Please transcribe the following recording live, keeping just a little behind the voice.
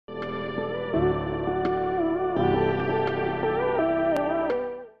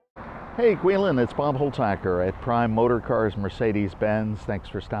Hey Gwilyn, it's Bob rholzhacker at Prime Motorcars Mercedes-Benz. Thanks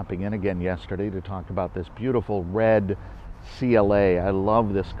for stopping in again yesterday to talk about this beautiful red CLA. I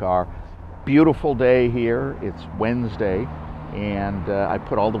love this car. Beautiful day here. It's Wednesday, and I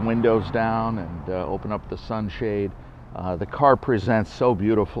put all the windows down and open up the sunshade. The car presents so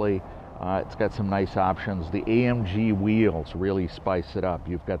beautifully. It's got some nice options. The AMG wheels really spice it up.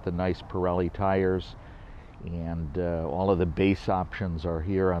 You've got the nice Pirelli tires, and all of the base options are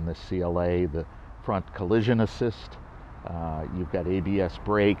here on the CLA. The front collision assist, you've got ABS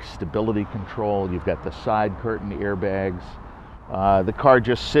brakes, stability control, you've got the side curtain airbags. The car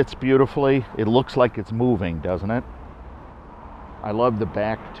just sits beautifully. It looks like it's moving, doesn't it? I love the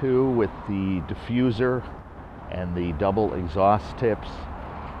back too, with the diffuser and the double exhaust tips.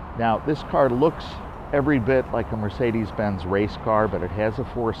 Now this car looks every bit like a Mercedes-Benz race car, but it has a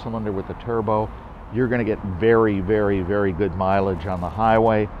 4-cylinder with a turbo. You're going to get very, very, very good mileage on the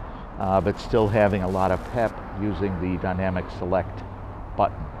highway, but still having a lot of pep using the dynamic select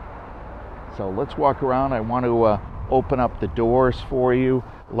button. So let's walk around. I want to open up the doors for you.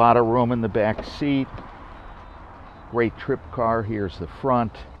 A lot of room in the back seat. Great trip car. Here's the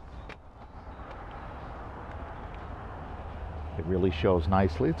front. It really shows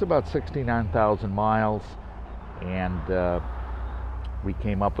nicely. It's about 69,000 miles, and we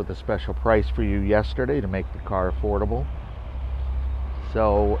came up with a special price for you yesterday to make the car affordable.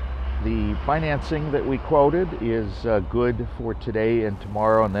 So the financing that we quoted is good for today and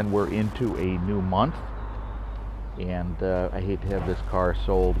tomorrow, and then we're into a new month. And I hate to have this car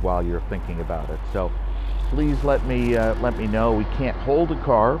sold while you're thinking about it. So please let me know. We can't hold a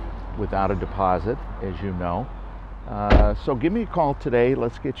car without a deposit, as you know. So give me a call today.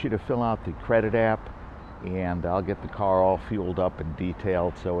 Let's get you to fill out the credit app, and I'll get the car all fueled up and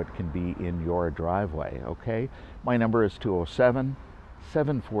detailed so it can be in your driveway, okay? My number is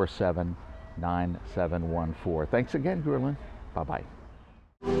 207-747-9714. Thanks again, Gwilyn. Bye-bye.